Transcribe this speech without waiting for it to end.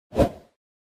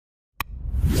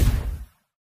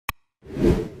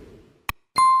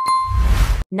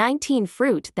19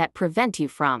 fruit that prevent you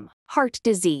from heart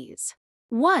disease.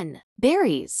 1.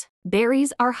 Berries.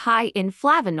 Berries are high in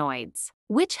flavonoids,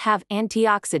 which have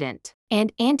antioxidant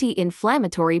and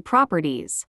anti-inflammatory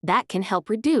properties that can help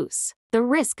reduce the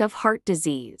risk of heart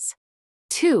disease.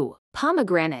 2.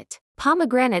 Pomegranate.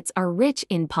 Pomegranates are rich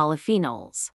in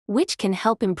polyphenols, which can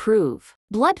help improve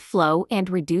blood flow and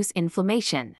reduce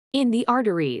inflammation in the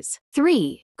arteries.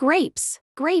 3. Grapes.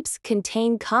 Grapes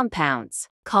contain compounds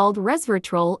called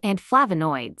resveratrol and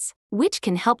flavonoids, which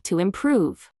can help to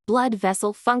improve blood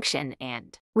vessel function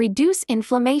and reduce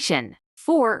inflammation.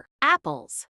 4.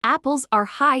 Apples. Apples are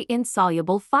high in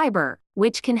soluble fiber,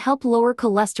 which can help lower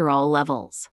cholesterol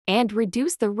levels and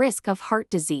reduce the risk of heart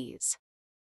disease.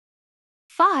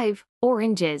 5.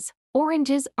 Oranges.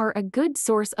 Oranges are a good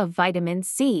source of vitamin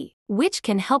C, which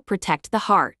can help protect the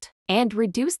heart and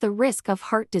reduce the risk of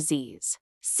heart disease.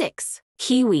 6.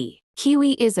 Kiwi.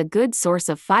 Kiwi is a good source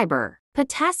of fiber,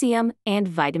 potassium, and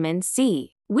vitamin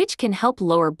C, which can help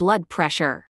lower blood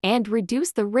pressure and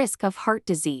reduce the risk of heart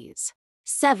disease.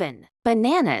 7.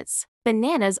 Bananas.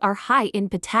 Bananas are high in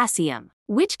potassium,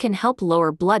 which can help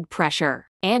lower blood pressure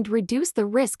and reduce the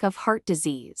risk of heart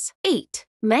disease. 8.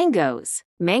 Mangoes.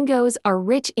 Mangoes are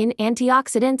rich in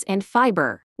antioxidants and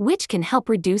fiber, which can help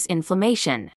reduce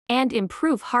inflammation and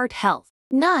improve heart health.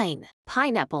 9.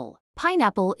 Pineapple.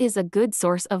 Pineapple is a good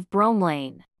source of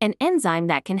bromelain, an enzyme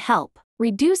that can help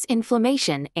reduce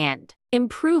inflammation and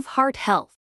improve heart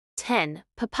health. 10.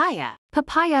 Papaya.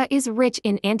 Papaya is rich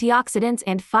in antioxidants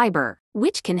and fiber,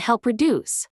 which can help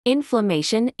reduce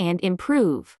inflammation and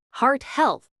improve heart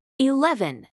health.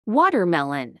 11.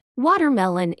 Watermelon.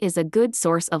 Watermelon is a good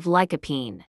source of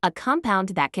lycopene, a compound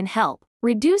that can help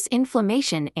reduce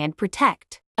inflammation and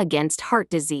protect against heart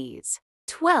disease.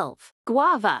 12.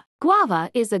 Guava.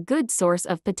 Guava is a good source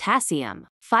of potassium,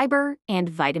 fiber, and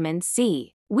vitamin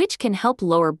C, which can help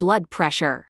lower blood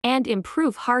pressure and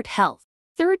improve heart health.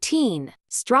 13.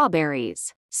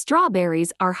 Strawberries.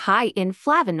 Strawberries are high in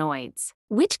flavonoids,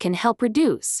 which can help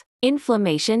reduce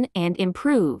inflammation and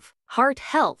improve heart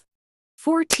health.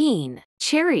 14.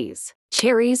 Cherries.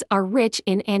 Cherries are rich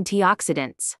in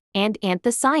antioxidants and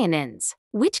anthocyanins,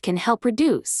 which can help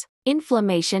reduce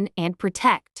inflammation and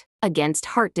protect against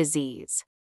heart disease.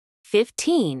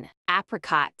 15.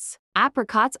 Apricots.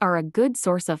 Apricots are a good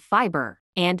source of fiber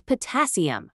and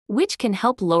potassium, which can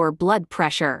help lower blood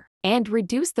pressure and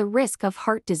reduce the risk of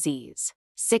heart disease.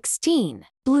 16.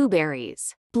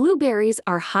 Blueberries. Blueberries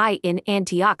are high in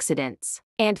antioxidants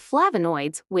and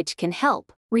flavonoids, which can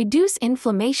help reduce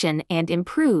inflammation and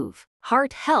improve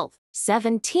heart health.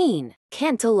 17.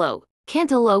 Cantaloupe.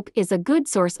 Cantaloupe is a good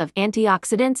source of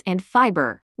antioxidants and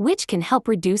fiber, which can help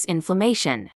reduce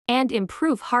inflammation and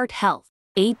improve heart health.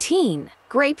 18.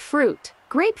 Grapefruit.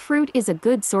 Grapefruit is a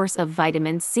good source of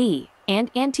vitamin C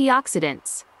and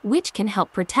antioxidants, which can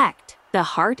help protect the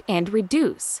heart and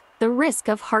reduce the risk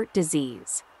of heart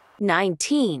disease.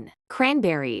 19.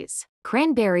 Cranberries.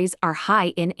 Cranberries are high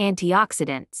in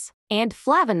antioxidants and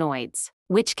flavonoids,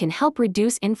 which can help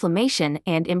reduce inflammation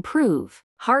and improve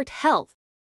heart health.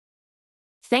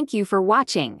 Thank you for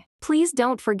watching. Please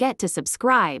don't forget to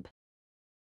subscribe.